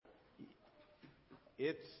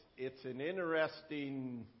it's an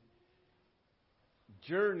interesting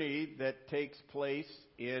journey that takes place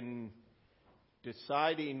in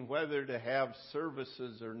deciding whether to have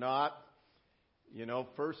services or not. You know,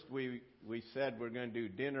 first we said we're going to do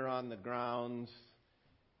dinner on the grounds,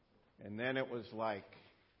 and then it was like,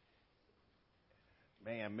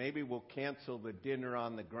 man, maybe we'll cancel the dinner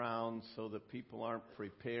on the grounds so that people aren't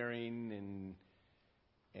preparing.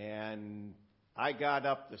 And I got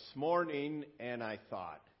up this morning and I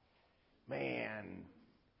thought, man,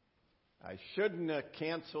 I shouldn't have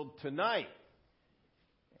canceled tonight.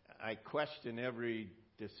 I question every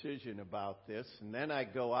decision about this. And then I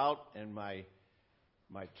go out and my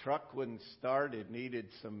truck wouldn't start. It needed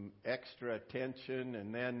some extra attention.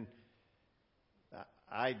 And then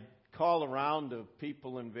I'd call around to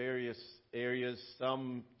people in various areas,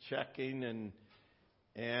 some checking,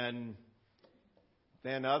 and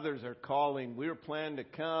then others are calling. We were planning to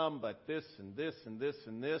come, but this and this and this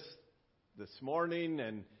and this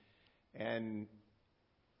morning, and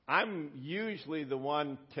I'm usually the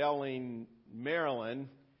one telling Marilyn,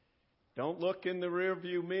 don't look in the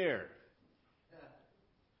rearview mirror.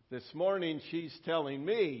 This morning she's telling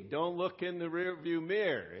me, don't look in the rearview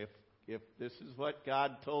mirror if this is what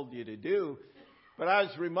God told you to do. But I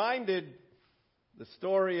was reminded the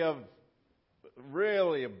story of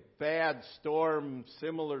really a bad storm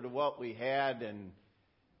similar to what we had,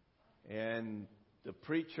 and the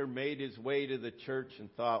preacher made his way to the church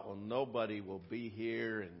and thought, well, nobody will be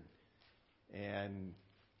here, and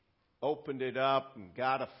opened it up and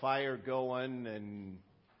got a fire going,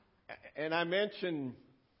 and I mentioned,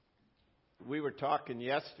 we were talking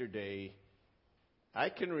yesterday, I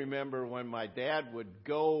can remember when my dad would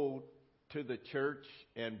go to the church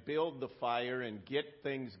and build the fire and get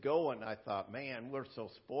things going. I thought, man, we're so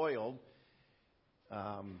spoiled.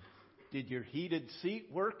 Did your heated seat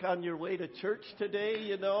work on your way to church today?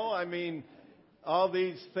 You know, I mean, all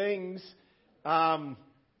these things. But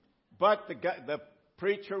the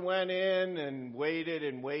preacher went in and waited,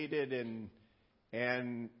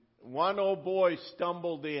 and one old boy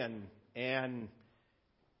stumbled in, and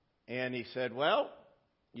he said, well,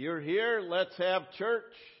 you're here, let's have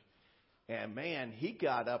church. And man, he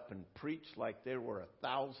got up and preached like there were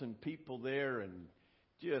 1,000 people there and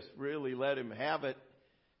just really let him have it.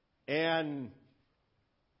 And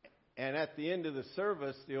at the end of the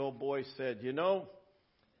service, the old boy said, you know,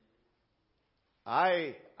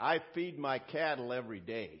 I feed my cattle every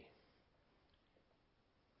day.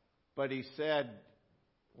 But he said,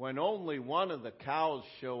 when only one of the cows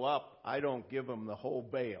show up, I don't give them the whole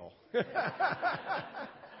bale.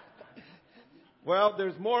 Well,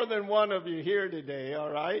 there's more than one of you here today, all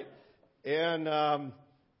right? And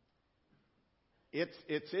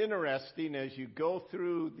it's interesting as you go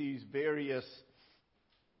through these various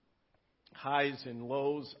highs and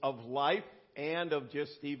lows of life and of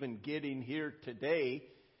just even getting here today,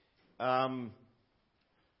 to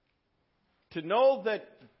know that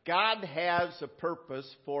God has a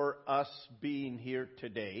purpose for us being here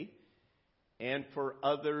today and for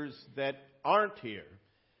others that aren't here.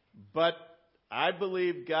 But I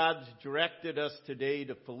believe God's directed us today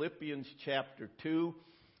to Philippians chapter 2.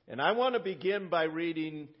 And I want to begin by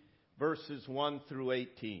reading verses 1 through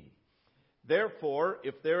 18. Therefore,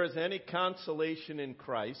 if there is any consolation in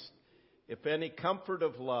Christ, if any comfort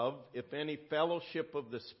of love, if any fellowship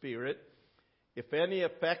of the Spirit, if any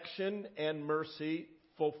affection and mercy,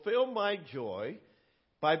 fulfill my joy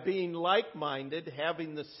by being like-minded,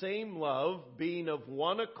 having the same love, being of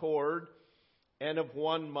one accord and of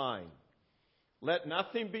one mind. Let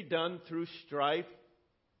nothing be done through strife.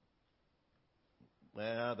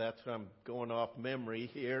 Well, I'm going off memory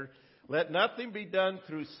here. Let nothing be done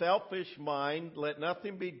through selfish mind. Let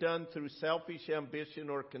nothing be done through selfish ambition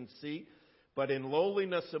or conceit. But in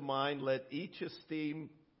lowliness of mind, let each esteem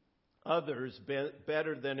others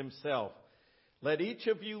better than himself. Let each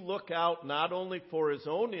of you look out not only for his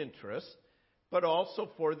own interest, but also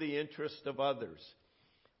for the interest of others.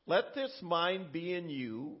 Let this mind be in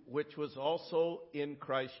you, which was also in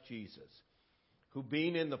Christ Jesus, who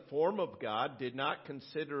being in the form of God did not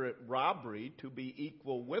consider it robbery to be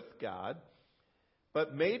equal with God,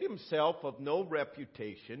 but made himself of no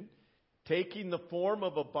reputation, taking the form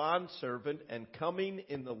of a bondservant and coming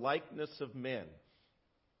in the likeness of men.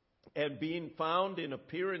 And being found in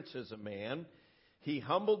appearance as a man, he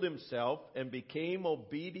humbled himself and became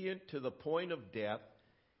obedient to the point of death,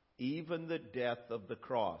 even the death of the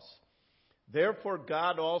cross. Therefore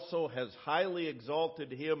God also has highly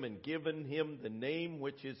exalted him and given him the name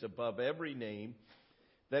which is above every name,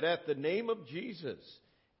 that at the name of Jesus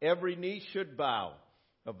every knee should bow,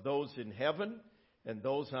 of those in heaven and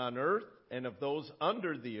those on earth, and of those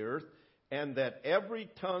under the earth, and that every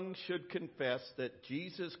tongue should confess that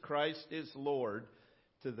Jesus Christ is Lord,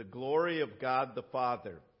 to the glory of God the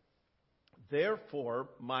Father. Therefore,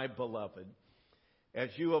 my beloved, as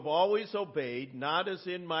you have always obeyed, not as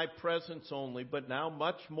in my presence only, but now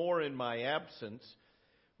much more in my absence,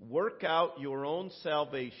 work out your own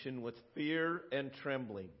salvation with fear and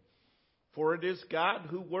trembling. For it is God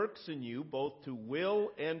who works in you both to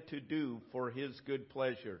will and to do for his good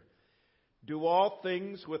pleasure. Do all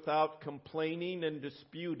things without complaining and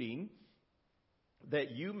disputing,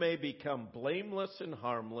 that you may become blameless and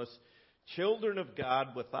harmless, children of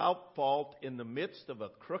God without fault in the midst of a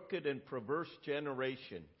crooked and perverse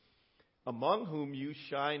generation, among whom you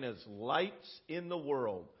shine as lights in the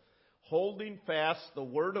world, holding fast the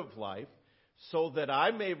word of life, so that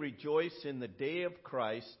I may rejoice in the day of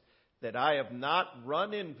Christ, that I have not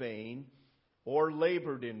run in vain or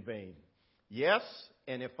labored in vain. Yes,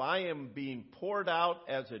 and if I am being poured out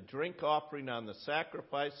as a drink offering on the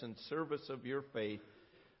sacrifice and service of your faith,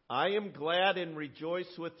 I am glad and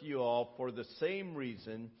rejoice with you all. For the same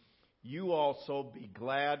reason, you also be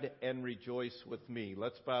glad and rejoice with me.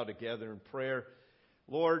 Let's bow together in prayer.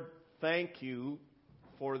 Lord, thank you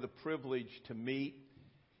for the privilege to meet.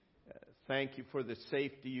 Thank you for the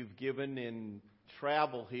safety you've given in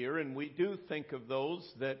travel here. And we do think of those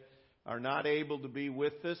that are not able to be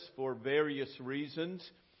with us for various reasons.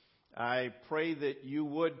 I pray that you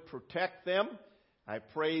would protect them. I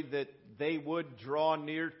pray that they would draw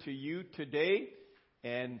near to you today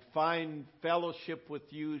and find fellowship with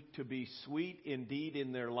you to be sweet indeed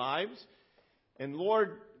in their lives. And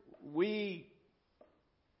Lord, we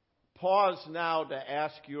pause now to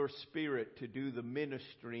ask your Spirit to do the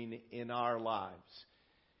ministering in our lives.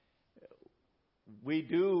 We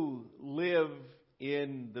do live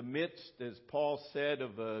in the midst, as Paul said,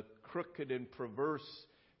 of a crooked and perverse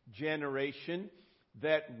generation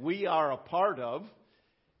that we are a part of.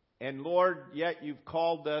 And Lord, yet you've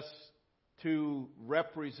called us to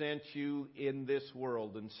represent you in this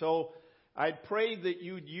world. And so I pray that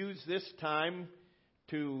you'd use this time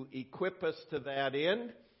to equip us to that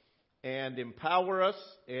end and empower us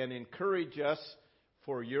and encourage us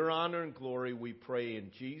for your honor and glory, we pray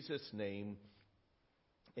in Jesus' name.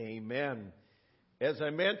 Amen. As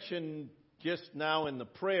I mentioned just now in the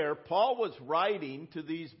prayer, Paul was writing to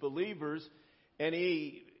these believers and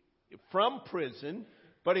from prison,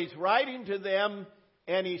 but he's writing to them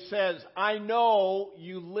and he says, I know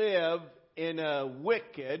you live in a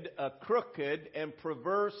wicked, a crooked, and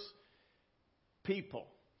perverse people.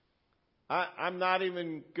 I'm not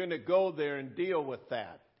even going to go there and deal with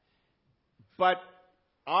that. But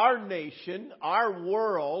our nation, our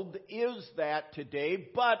world is that today,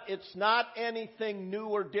 but it's not anything new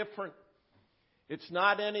or different. It's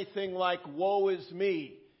not anything like woe is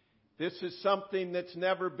me. This is something that's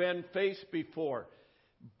never been faced before.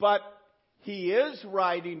 But he is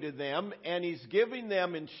writing to them and he's giving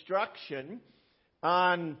them instruction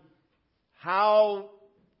on how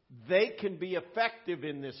they can be effective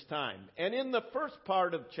in this time. And in the first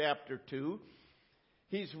part of chapter 2,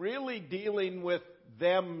 he's really dealing with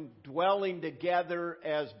them dwelling together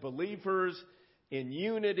as believers in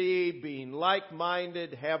unity, being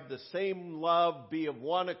like-minded, have the same love, be of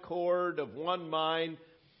one accord, of one mind.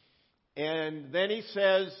 And then he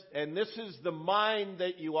says, and this is the mind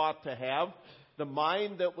that you ought to have, the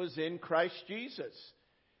mind that was in Christ Jesus.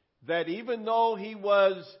 That even though he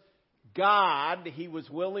was God, he was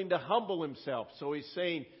willing to humble himself. So he's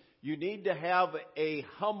saying, you need to have a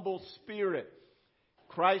humble spirit.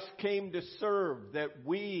 Christ came to serve, that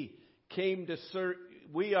we came to serve.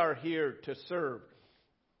 We are here to serve.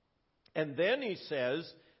 And then he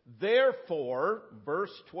says, therefore,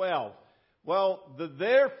 verse 12. Well, the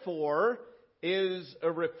therefore is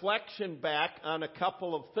a reflection back on a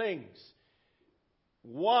couple of things.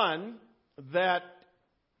 One, that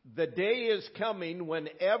the day is coming when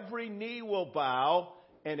every knee will bow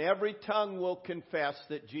and every tongue will confess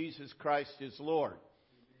that Jesus Christ is Lord.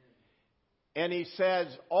 And he says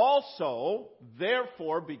also,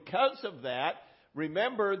 therefore, because of that,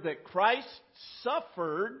 remember that Christ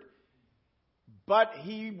suffered, but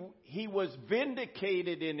he was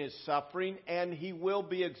vindicated in his suffering, and he will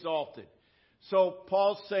be exalted. So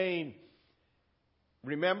Paul's saying,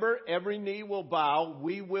 remember, every knee will bow.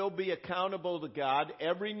 We will be accountable to God.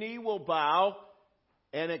 Every knee will bow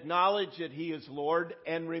and acknowledge that he is Lord.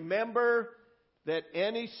 And remember that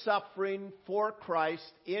any suffering for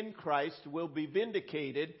Christ, in Christ, will be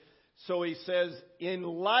vindicated. So he says, in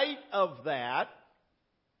light of that,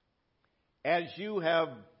 as you have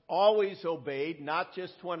always obeyed, not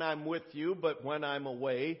just when I'm with you, but when I'm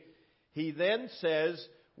away, He then says,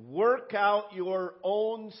 work out your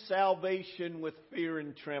own salvation with fear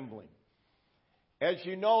and trembling. As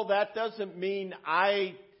you know, that doesn't mean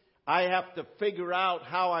I have to figure out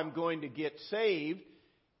how I'm going to get saved.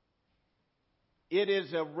 It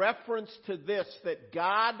is a reference to this, that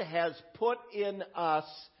God has put in us,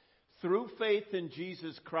 through faith in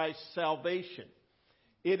Jesus Christ, salvation.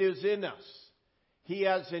 It is in us. He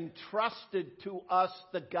has entrusted to us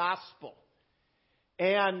the gospel.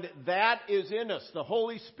 And that is in us. The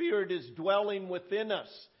Holy Spirit is dwelling within us.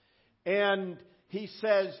 And He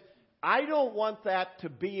says, I don't want that to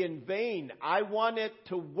be in vain. I want it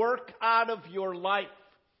to work out of your life.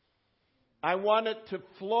 I want it to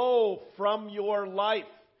flow from your life.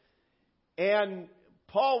 And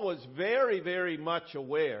Paul was very, very much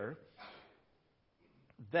aware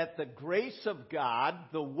that the grace of God,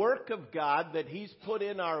 the work of God that He's put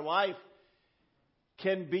in our life,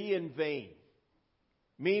 can be in vain.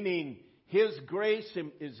 Meaning, His grace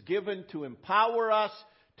is given to empower us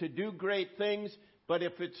to do great things, but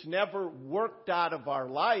if it's never worked out of our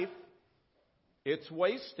life, it's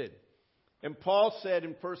wasted. And Paul said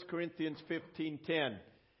in 1 Corinthians 15:10,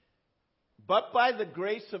 but by the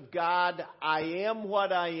grace of God, I am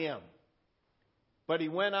what I am. But he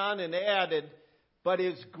went on and added, but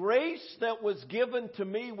His grace that was given to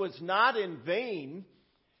me was not in vain,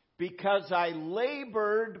 because I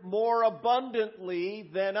labored more abundantly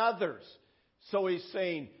than others. So he's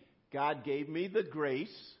saying, God gave me the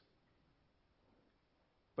grace,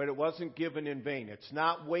 but it wasn't given in vain. It's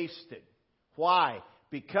not wasted. Why?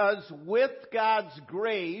 Because with God's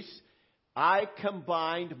grace, I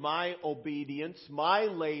combined my obedience, my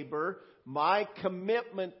labor, my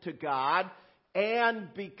commitment to God,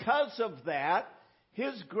 and because of that,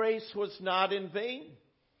 His grace was not in vain.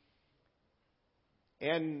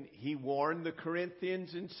 And he warned the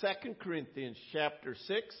Corinthians in 2 Corinthians chapter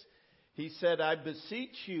 6. He said, I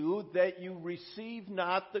beseech you that you receive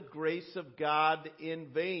not the grace of God in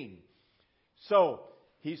vain. So,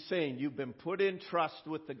 he's saying you've been put in trust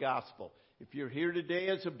with the gospel. If you're here today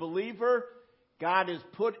as a believer, God has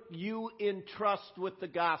put you in trust with the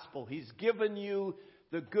gospel. He's given you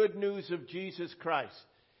the good news of Jesus Christ.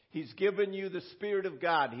 He's given you the Spirit of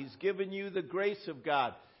God. He's given you the grace of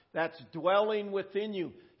God that's dwelling within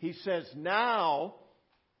you. He says, now,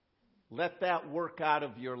 let that work out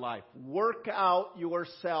of your life. Work out your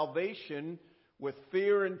salvation with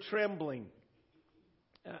fear and trembling.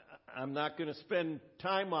 I'm not going to spend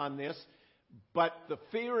time on this, but the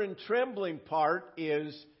fear and trembling part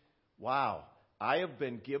is, wow, I have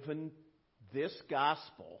been given this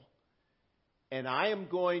gospel, and I am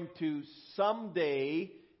going to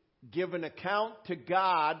someday give an account to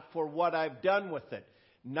God for what I've done with it.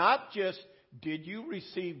 Not just, did you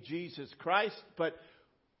receive Jesus Christ, but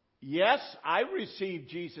yes, I received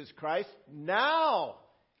Jesus Christ. Now,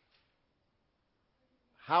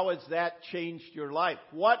 how has that changed your life?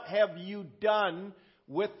 What have you done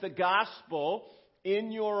with the gospel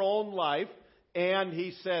in your own life? And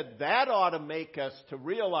he said that ought to make us to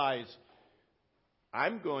realize,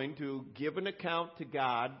 I'm going to give an account to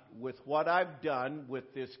God with what I've done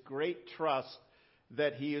with this great trust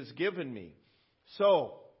that He has given me.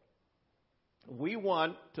 So, we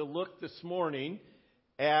want to look this morning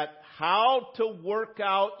at how to work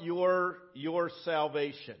out your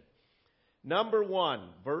salvation. Number 1,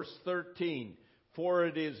 verse 13. For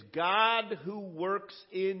it is God who works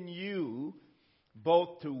in you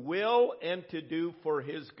both to will and to do for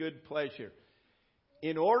His good pleasure.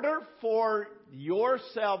 In order for your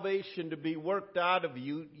salvation to be worked out of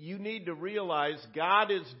you, you need to realize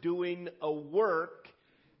God is doing a work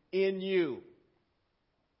in you.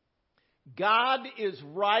 God is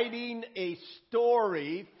writing a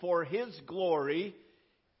story for His glory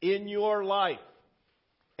in your life.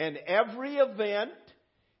 And every event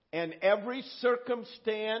and every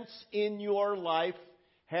circumstance in your life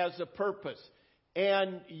has a purpose.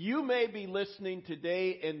 And you may be listening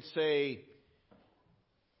today and say,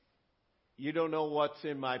 you don't know what's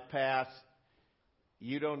in my past.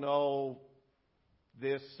 You don't know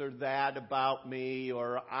this or that about me,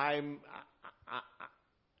 or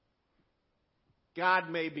God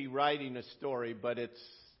may be writing a story, but it's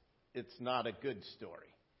not a good story.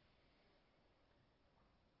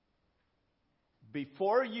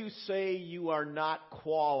 Before you say you are not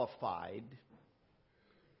qualified,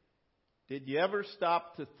 did you ever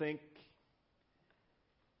stop to think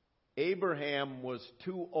Abraham was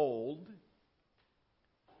too old,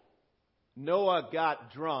 Noah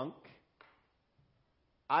got drunk,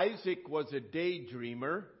 Isaac was a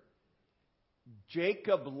daydreamer,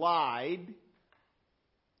 Jacob lied,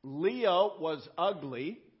 Leah was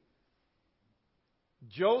ugly,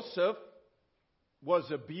 Joseph was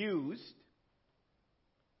abused.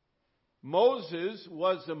 Moses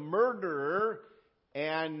was a murderer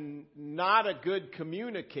and not a good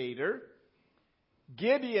communicator.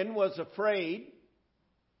 Gideon was afraid.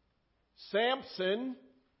 Samson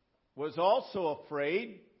was also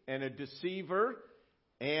afraid and a deceiver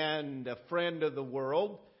and a friend of the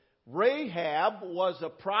world. Rahab was a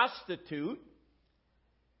prostitute.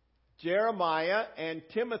 Jeremiah and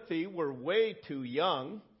Timothy were way too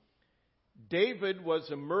young. David was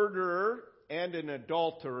a murderer and an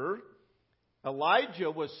adulterer.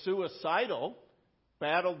 Elijah was suicidal,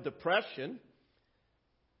 battled depression.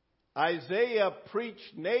 Isaiah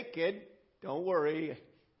preached naked. Don't worry,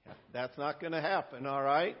 that's not going to happen, all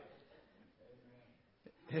right?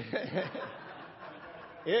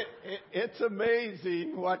 It's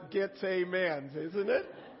amazing what gets amens, isn't it?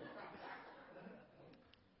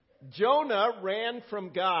 Jonah ran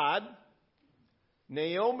from God.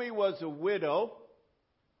 Naomi was a widow.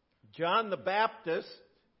 John the Baptist,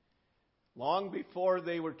 long before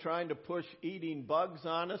they were trying to push eating bugs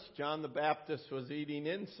on us, John the Baptist was eating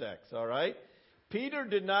insects, all right? Peter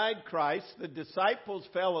denied Christ. The disciples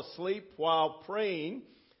fell asleep while praying.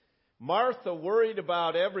 Martha worried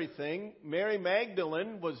about everything. Mary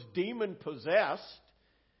Magdalene was demon-possessed.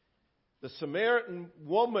 The Samaritan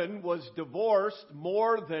woman was divorced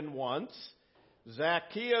more than once.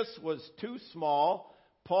 Zacchaeus was too small.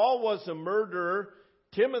 Paul was a murderer.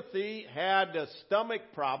 Timothy had a stomach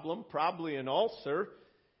problem, probably an ulcer.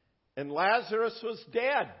 And Lazarus was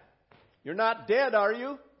dead. You're not dead, are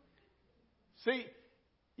you? See,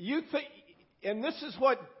 you think, and this is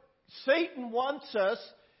what Satan wants us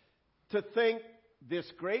to think, this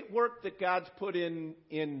great work that God's put in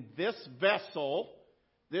this vessel,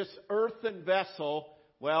 this earthen vessel,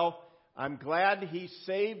 well, I'm glad He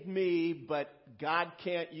saved me, but God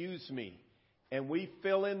can't use me. And we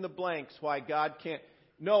fill in the blanks why God can't.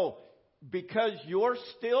 No, because you're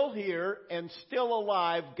still here and still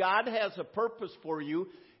alive, God has a purpose for you,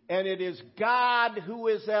 and it is God who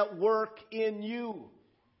is at work in you,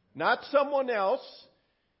 not someone else.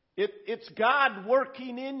 It's God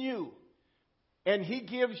working in you, and He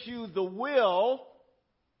gives you the will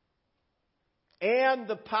and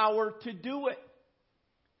the power to do it.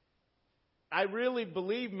 I really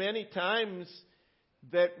believe many times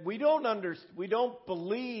that we don't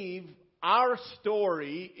believe our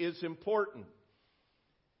story is important.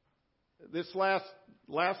 This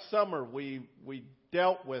last summer we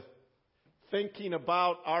dealt with thinking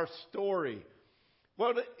about our story.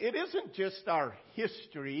 Well, it isn't just our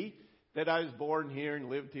history that I was born here and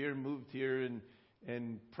lived here and moved here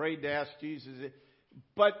and prayed to ask Jesus,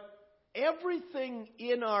 but everything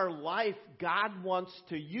in our life, God wants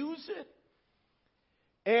to use it.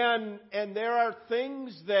 And there are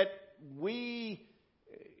things that we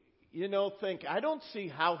think, I don't see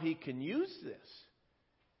how He can use this.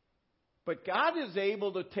 But God is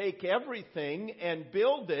able to take everything and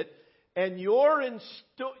build it, and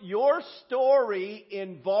your story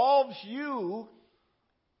involves you,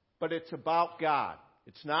 but it's about God.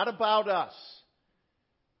 It's not about us.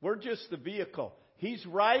 We're just the vehicle. He's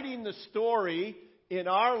writing the story in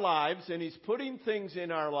our lives, and He's putting things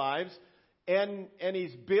in our lives, and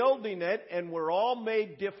He's building it, and we're all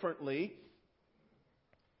made differently.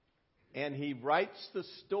 And He writes the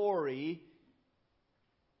story,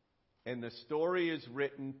 and the story is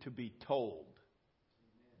written to be told.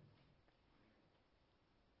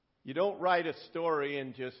 You don't write a story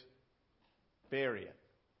and just bury it.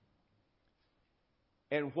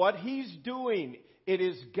 And what He's doing, it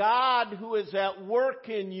is God who is at work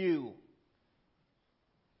in you.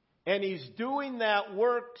 And He's doing that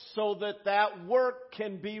work so that that work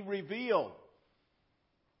can be revealed.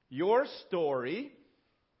 Your story,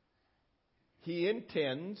 He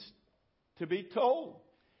intends to be told.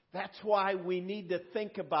 That's why we need to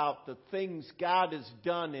think about the things God has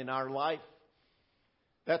done in our life.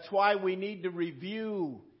 That's why we need to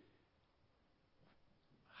review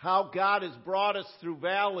how God has brought us through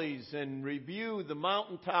valleys, and review the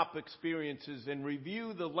mountaintop experiences, and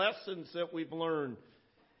review the lessons that we've learned.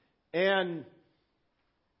 And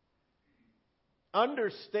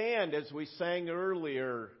understand, as we sang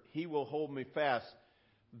earlier, He will hold me fast.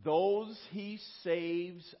 Those He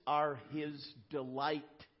saves are His delight.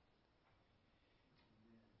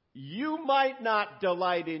 You might not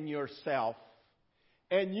delight in yourself.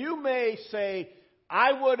 And you may say,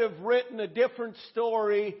 I would have written a different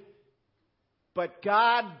story, but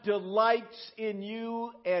God delights in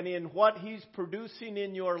you and in what He's producing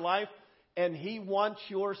in your life, and He wants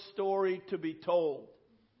your story to be told.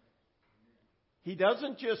 He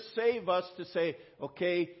doesn't just save us to say,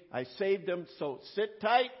 okay, I saved them, so sit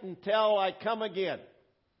tight until I come again.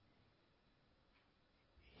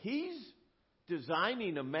 He's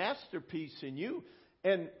designing a masterpiece in you.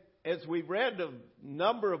 And as we read a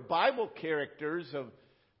number of Bible characters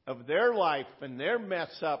of their life and their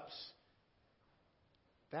mess-ups,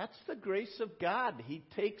 that's the grace of God. He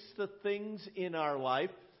takes the things in our life,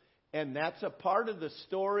 and that's a part of the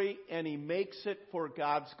story, and He makes it for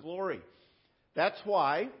God's glory. That's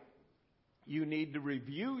why you need to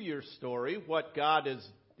review your story, what God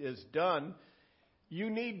has done. You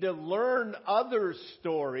need to learn other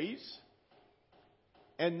stories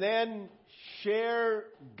and then share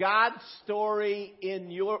God's story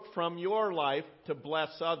from your life to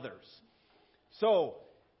bless others. So,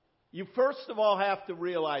 you first of all have to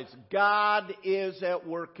realize God is at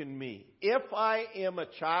work in me. If I am a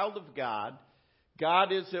child of God,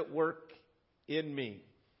 God is at work in me.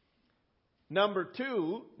 Number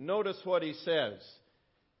 2, notice what he says.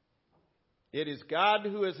 It is God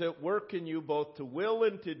who is at work in you both to will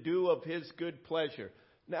and to do of His good pleasure.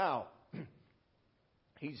 Now,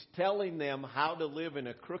 He's telling them how to live in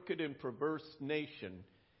a crooked and perverse nation.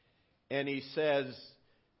 And he says,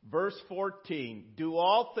 verse 14, do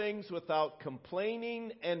all things without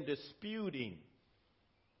complaining and disputing,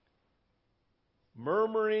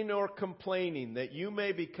 murmuring or complaining, that you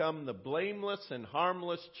may become the blameless and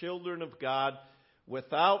harmless children of God,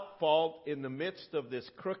 without fault in the midst of this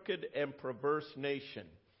crooked and perverse nation.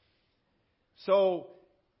 So,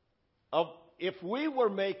 if we were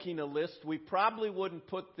making a list, we probably wouldn't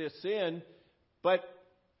put this in, but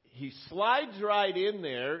he slides right in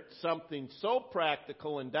there, something so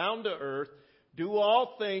practical and down to earth, do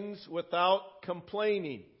all things without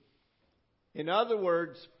complaining. In other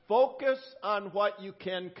words, focus on what you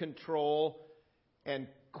can control and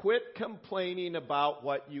quit complaining about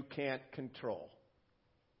what you can't control.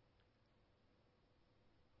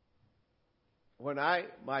 When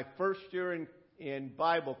my first year in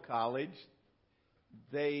Bible college,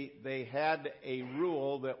 they had a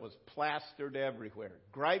rule that was plastered everywhere.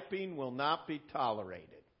 Griping will not be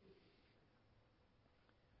tolerated.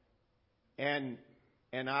 And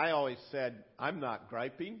I always said, I'm not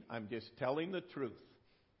griping, I'm just telling the truth.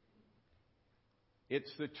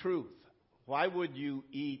 It's the truth. Why would you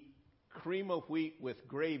eat cream of wheat with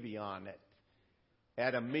gravy on it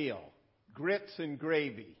at a meal? Grits and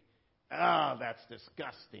gravy. That's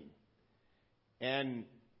disgusting. And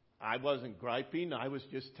I wasn't griping, I was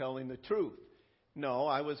just telling the truth. No,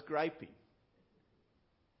 I was griping.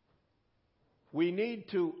 We need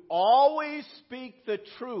to always speak the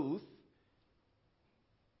truth,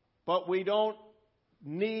 but we don't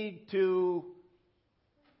need to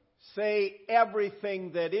say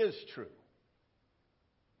everything that is true.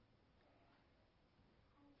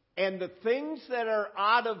 And the things that are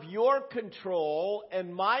out of your control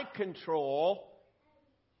and my control,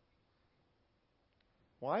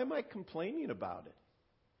 why am I complaining about it?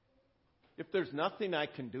 If there's nothing I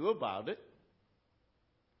can do about it.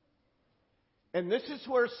 And this is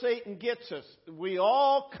where Satan gets us. We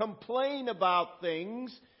all complain about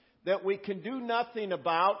things that we can do nothing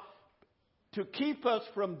about to keep us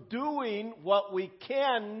from doing what we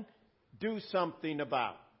can do something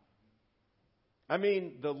about. I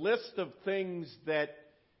mean, the list of things that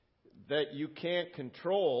you can't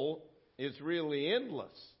control is really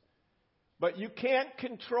endless. But you can't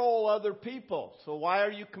control other people, so why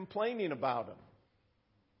are you complaining about them?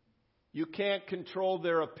 You can't control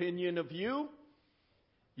their opinion of you.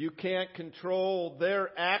 You can't control their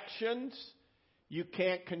actions. You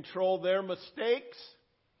can't control their mistakes.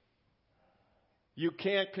 You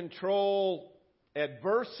can't control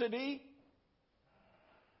adversity.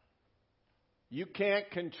 You can't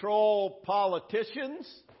control politicians.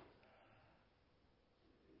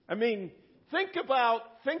 I mean, think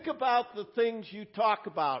about the things you talk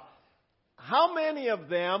about. How many of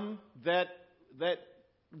them that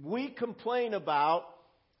we complain about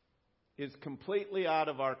is completely out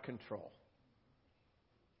of our control?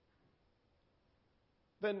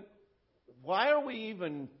 Then why are we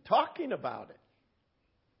even talking about it?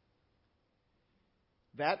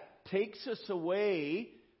 That takes us away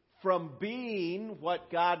from being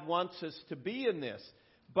what God wants us to be in this.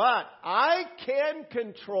 But I can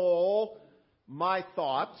control my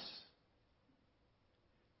thoughts.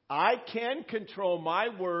 I can control my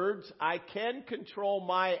words. I can control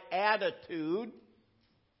my attitude.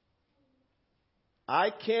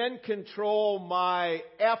 I can control my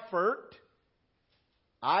effort.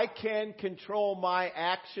 I can control my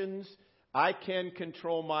actions. I can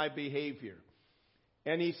control my behavior.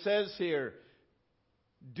 And he says here,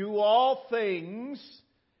 do all things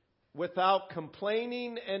without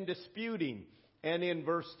complaining and disputing. And in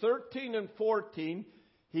verse 13 and 14,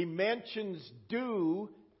 he mentions do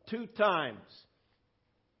 2 times.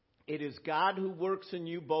 It is God who works in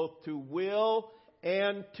you both to will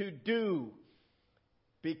and to do.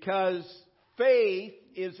 Because faith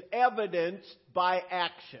is evidenced by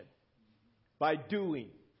action, by doing.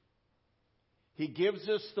 He gives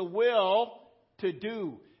us the will to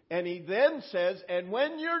do. And he then says, and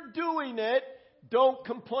when you're doing it, don't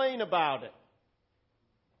complain about it.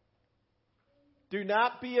 Do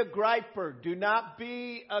not be a griper. Do not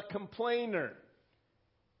be a complainer.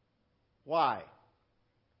 Why?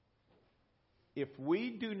 If we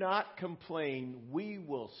do not complain, we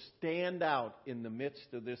will stand out in the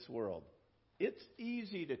midst of this world. It's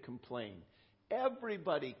easy to complain.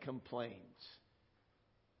 Everybody complains.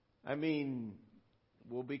 I mean,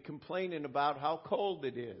 we'll be complaining about how cold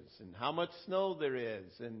it is and how much snow there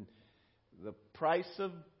is and the price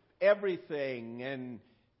of everything, and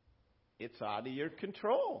it's out of your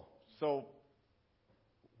control. So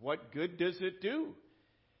what good does it do?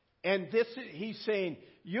 And he's saying,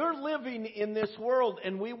 you're living in this world,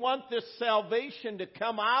 and we want this salvation to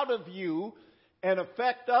come out of you and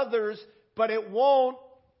affect others, but it won't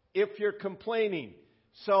if you're complaining.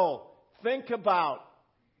 So think about,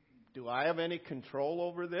 do I have any control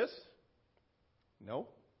over this? No.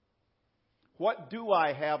 What do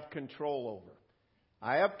I have control over?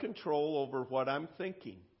 I have control over what I'm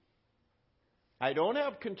thinking. I don't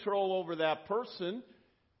have control over that person,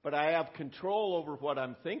 but I have control over what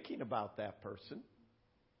I'm thinking about that person.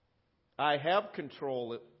 I have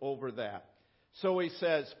control over that. So he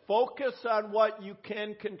says, focus on what you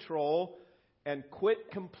can control and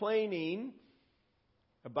quit complaining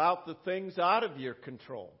about the things out of your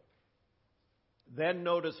control. Then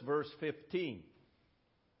notice verse 15.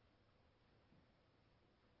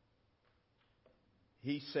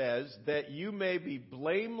 He says, that you may be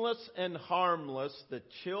blameless and harmless, the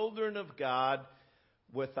children of God,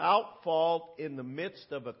 without fault in the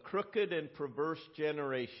midst of a crooked and perverse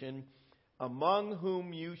generation, among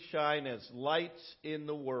whom you shine as lights in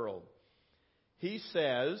the world. He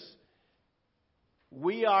says,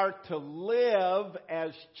 we are to live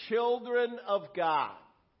as children of God.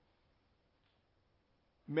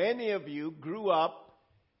 Many of you grew up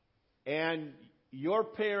and your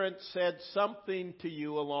parents said something to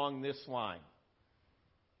you along this line.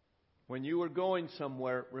 When you were going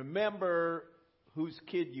somewhere, remember whose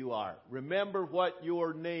kid you are. Remember what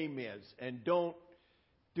your name is, and don't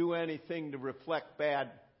do anything to reflect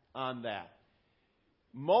bad on that.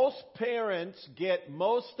 Most parents get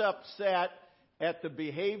most upset at the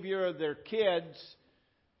behavior of their kids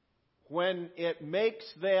when it makes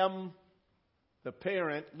them, the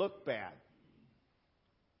parent, look bad.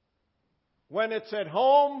 When it's at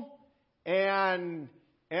home and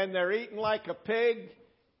they're eating like a pig,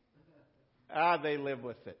 they live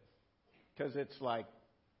with it. Because it's like,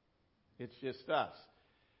 it's just us.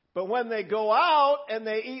 But when they go out and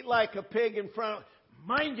they eat like a pig in front of,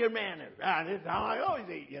 mind your manners. This is how I always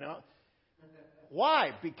eat, you know.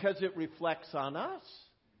 Why? Because it reflects on us.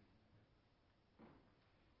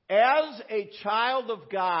 As a child of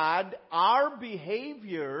God, our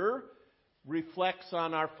behavior reflects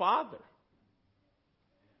on our Father.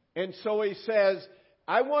 And so he says,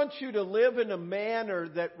 I want you to live in a manner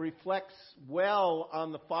that reflects well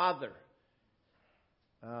on the Father.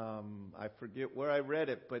 I forget where I read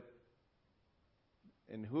it,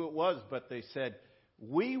 and who it was, but they said,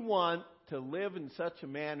 we want to live in such a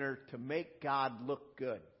manner to make God look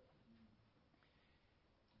good.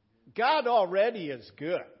 God already is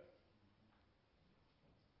good.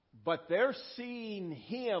 But they're seeing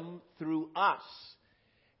Him through us.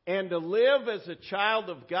 And to live as a child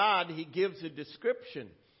of God, He gives a description.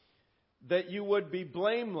 That you would be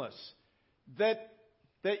blameless. That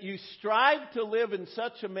you strive to live in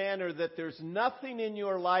such a manner that there's nothing in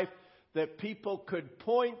your life that people could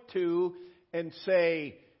point to and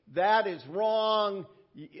say, that is wrong.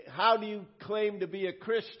 How do you claim to be a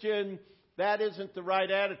Christian? That isn't the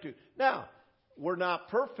right attitude. Now, we're not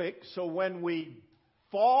perfect, so when we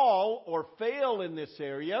fall or fail in this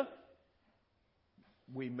area,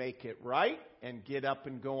 we make it right and get up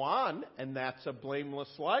and go on, and that's a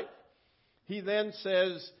blameless life. He then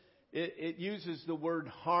says, it uses the word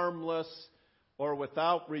harmless or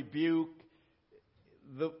without rebuke.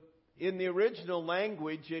 In the original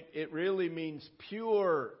language, it really means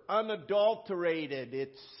pure, unadulterated.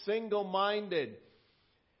 It's single-minded.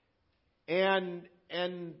 And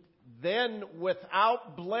then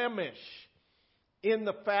without blemish. In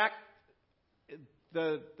the fact,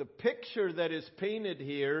 the picture that is painted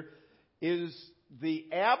here is the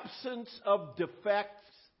absence of defects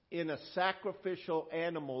in a sacrificial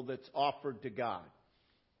animal that's offered to God.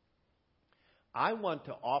 I want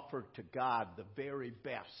to offer to God the very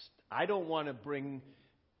best. I don't want to bring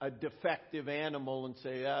a defective animal and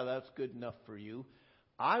say, yeah, that's good enough for you.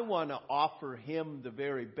 I want to offer Him the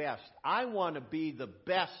very best. I want to be the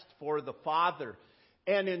best for the Father.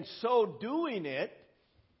 And in so doing it,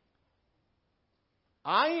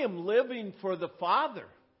 I am living for the Father.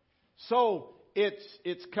 So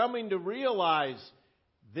it's coming to realize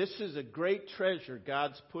this is a great treasure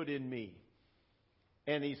God's put in me.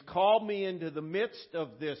 And He's called me into the midst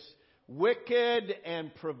of this wicked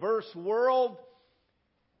and perverse world.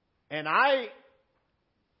 And I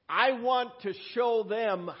want to show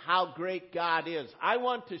them how great God is. I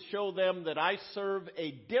want to show them that I serve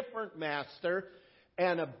a different master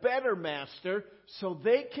and a better master so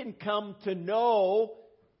they can come to know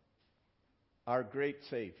our great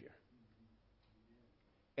Savior.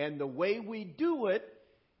 And the way we do it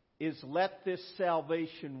is let this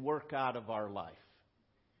salvation work out of our life.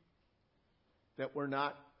 That we're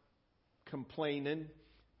not complaining,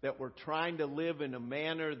 that we're trying to live in a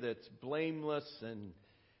manner that's blameless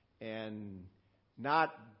and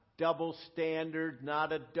not double standard,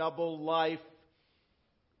 not a double life.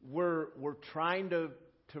 We're trying to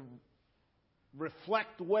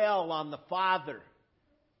reflect well on the Father.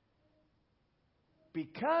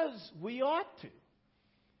 Because we ought to.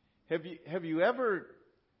 Have you ever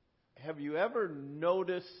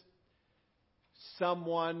noticed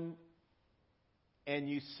someone and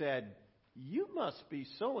you said, "You must be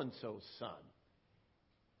so-and-so's son"?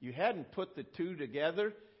 You hadn't put the two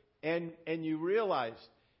together, and you realized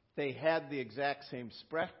they had the exact same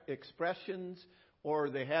expressions, or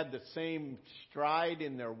they had the same stride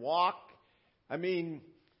in their walk. I mean,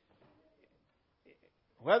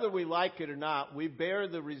 whether we like it or not, we bear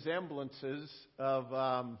the resemblances of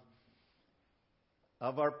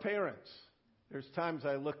our parents. There's times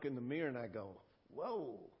I look in the mirror and I go,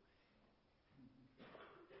 whoa.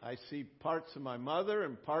 I see parts of my mother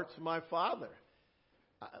and parts of my father.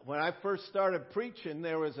 When I first started preaching,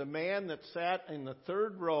 there was a man that sat in the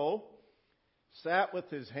third row, sat with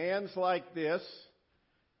his hands like this,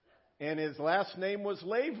 and his last name was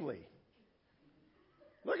Lavely.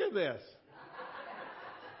 Look at this.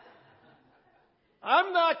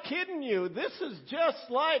 I'm not kidding you. This is just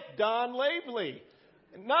like Don Lavely.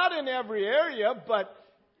 Not in every area, but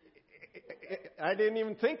I didn't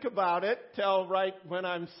even think about it till right when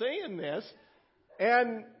I'm saying this.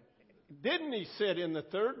 And didn't he sit in the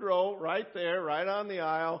third row right there, right on the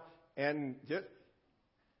aisle, and just...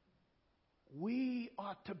 We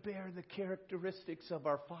ought to bear the characteristics of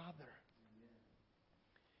our Father.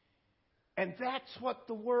 And that's what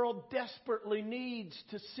the world desperately needs,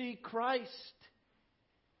 to see Christ.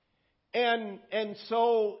 And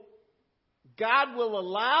so God will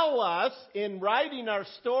allow us, in writing our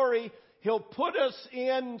story, He'll put us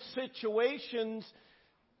in situations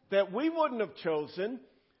that we wouldn't have chosen.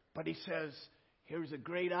 But He says, here's a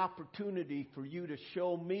great opportunity for you to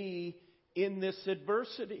show me in this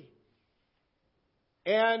adversity.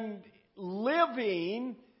 And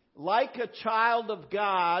living like a child of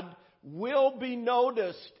God will be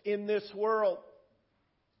noticed in this world.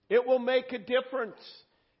 It will make a difference.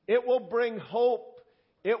 It will bring hope.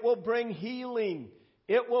 It will bring healing.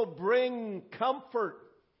 It will bring comfort.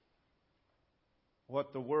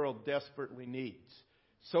 What the world desperately needs.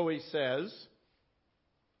 So he says,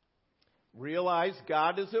 realize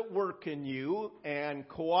God is at work in you and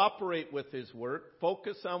cooperate with His work.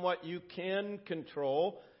 Focus on what you can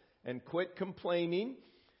control and quit complaining.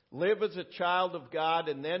 Live as a child of God.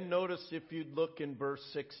 And then notice, if you'd look in verse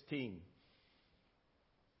 16.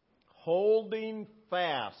 Holding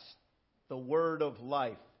fast the word of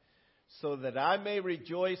life, so that I may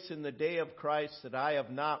rejoice in the day of Christ, that I have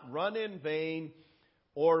not run in vain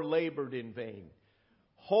or labored in vain.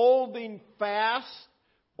 Holding fast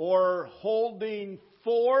or holding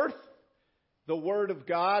forth the word of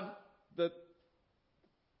God, that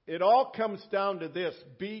it all comes down to this: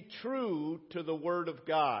 be true to the word of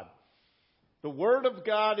God. The word of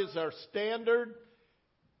God is our standard.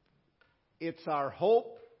 It's our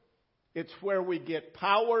hope. It's where we get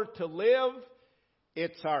power to live.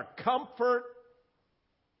 It's our comfort.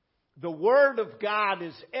 The word of God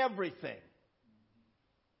is everything.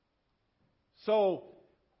 So,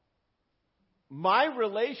 my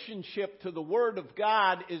relationship to the Word of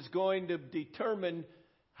God is going to determine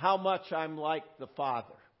how much I'm like the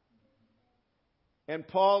Father. And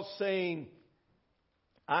Paul's saying,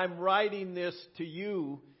 I'm writing this to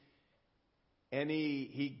you, and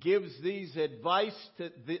he gives this advice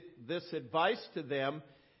to them,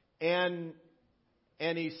 and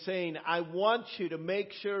And he's saying, I want you to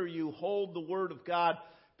make sure you hold the Word of God,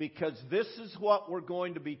 because this is what we're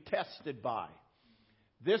going to be tested by.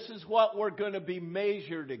 This is what we're going to be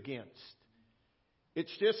measured against.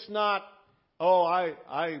 It's just not, oh,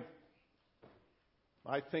 I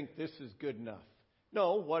think this is good enough.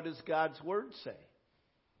 No, what does God's Word say?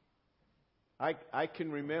 I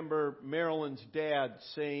can remember Marilyn's dad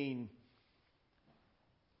saying,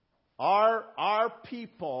 our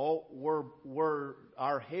people were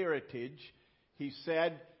our heritage. He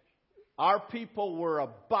said, our people were a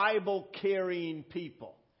Bible-carrying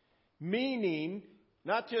people. Meaning,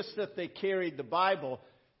 not just that they carried the Bible,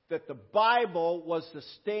 that the Bible was the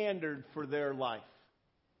standard for their life.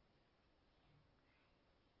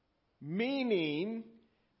 Meaning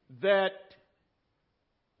that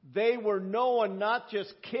they were known not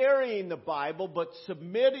just carrying the Bible, but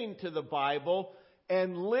submitting to the Bible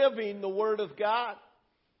and living the Word of God.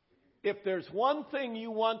 If there's one thing you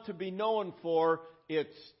want to be known for,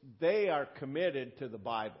 it's they are committed to the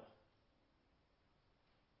Bible.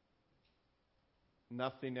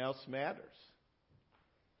 Nothing else matters.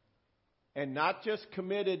 And not just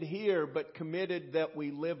committed here, but committed that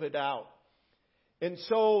we live it out. And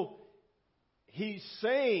so he's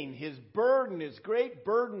saying his burden, his great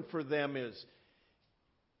burden for them is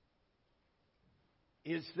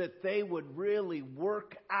that they would really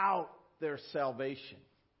work out their salvation.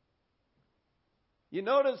 You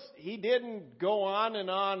notice he didn't go on and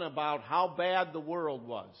on about how bad the world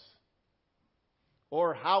was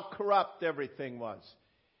or how corrupt everything was.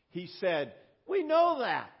 He said, we know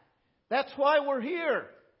that. That's why we're here.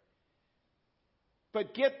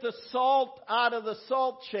 But get the salt out of the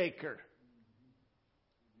salt shaker.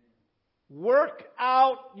 Work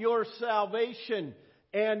out your salvation.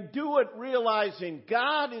 And do it realizing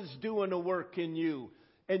God is doing a work in you.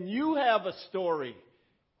 And you have a story.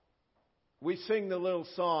 We sing the little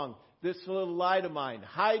song, This Little Light of Mine.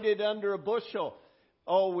 Hide it under a bushel.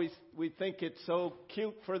 Oh, we think it's so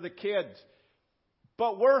cute for the kids.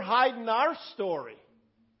 But we're hiding our story.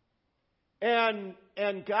 And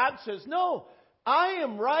God says, no, I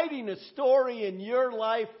am writing a story in your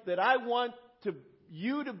life that I want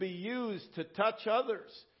you to be used to touch others.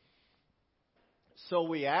 So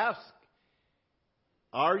we ask,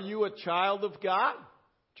 are you a child of God?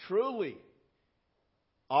 Truly.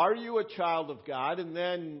 Are you a child of God? And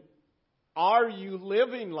then, are you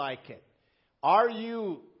living like it? Are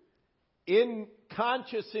you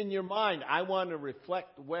conscious in your mind? I want to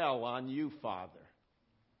reflect well on you, Father.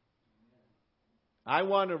 I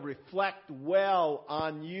want to reflect well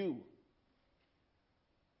on you.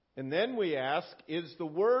 And then we ask, is the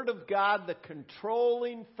Word of God the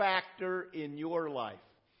controlling factor in your life?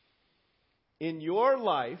 In your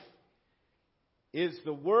life, is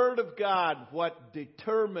the Word of God what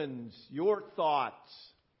determines your thoughts?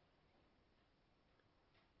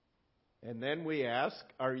 And then we ask,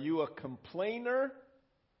 are you a complainer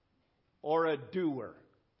or a doer?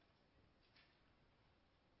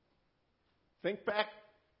 Think back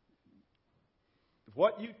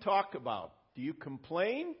what you talk about. Do you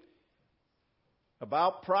complain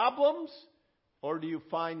about problems or do you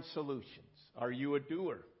find solutions? Are you a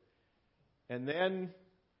doer? And then,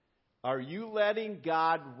 are you letting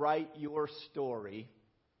God write your story?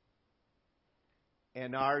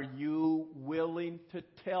 And are you willing to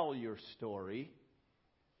tell your story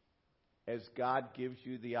as God gives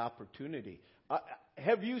you the opportunity?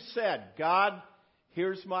 Have you said, God,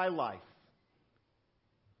 here's my life.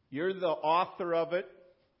 You're the author of it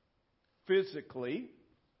physically.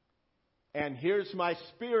 And here's my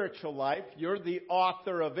spiritual life. You're the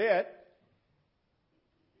author of it.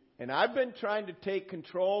 And I've been trying to take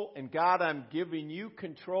control. And God, I'm giving you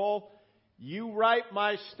control. You write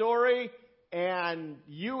my story. And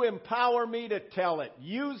you empower me to tell it.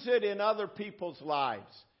 Use it in other people's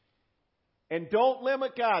lives. And don't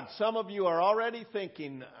limit God. Some of you are already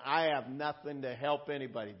thinking, I have nothing to help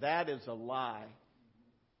anybody. That is a lie.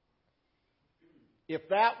 If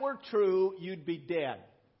that were true, you'd be dead.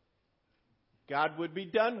 God would be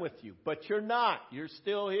done with you. But you're not. You're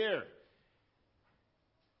still here.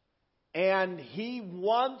 And He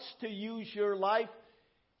wants to use your life.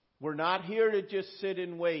 We're not here to just sit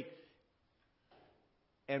and wait.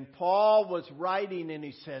 And Paul was writing and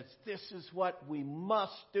he says, this is what we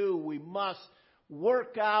must do. We must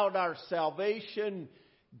work out our salvation,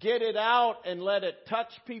 get it out and let it touch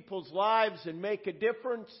people's lives and make a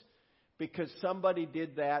difference. Because somebody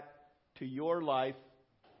did that to your life,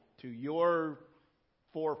 to your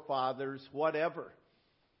forefathers, whatever.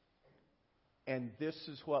 And this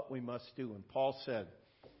is what we must do. And Paul said,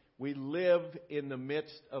 we live in the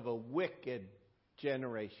midst of a wicked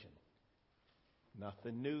generation.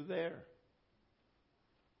 Nothing new there.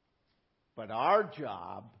 But our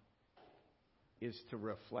job is to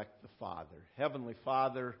reflect the Father. Heavenly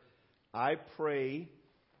Father, I pray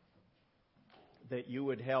that you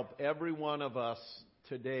would help every one of us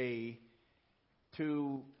today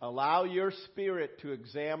to allow your Spirit to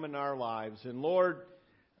examine our lives. And Lord,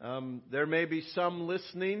 there may be some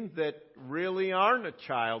listening that really aren't a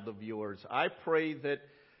child of yours. I pray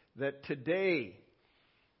that today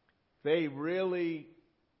they really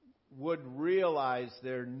would realize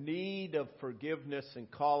their need of forgiveness and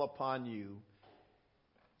call upon you.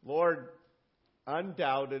 Lord,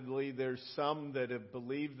 undoubtedly there's some that have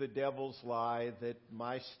believed the devil's lie that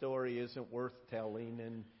my story isn't worth telling,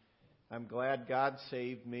 and I'm glad God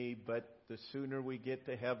saved me, but the sooner we get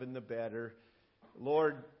to heaven, the better.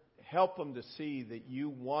 Lord, help them to see that you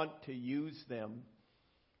want to use them,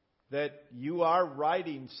 that you are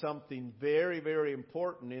writing something very, very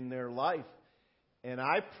important in their life. And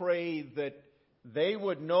I pray that they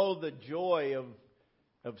would know the joy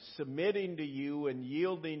of submitting to you and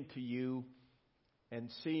yielding to you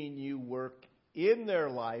and seeing you work in their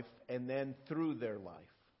life and then through their life.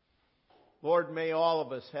 Lord, may all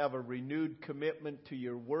of us have a renewed commitment to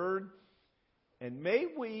your word, and may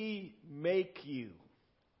we make you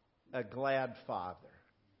a glad Father.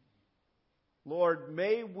 Lord,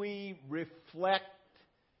 may we reflect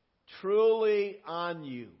truly on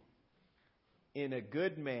you in a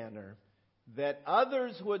good manner, that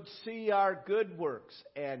others would see our good works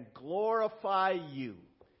and glorify you,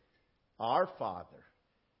 our Father.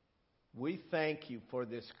 We thank you for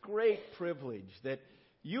this great privilege that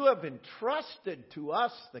you have entrusted to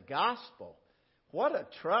us the gospel. What a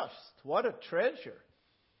trust, what a treasure.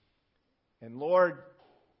 And Lord,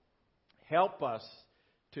 help us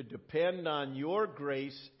to depend on your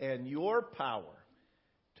grace and your power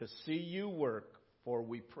to see you work. For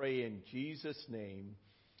we pray in Jesus' name,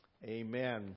 amen.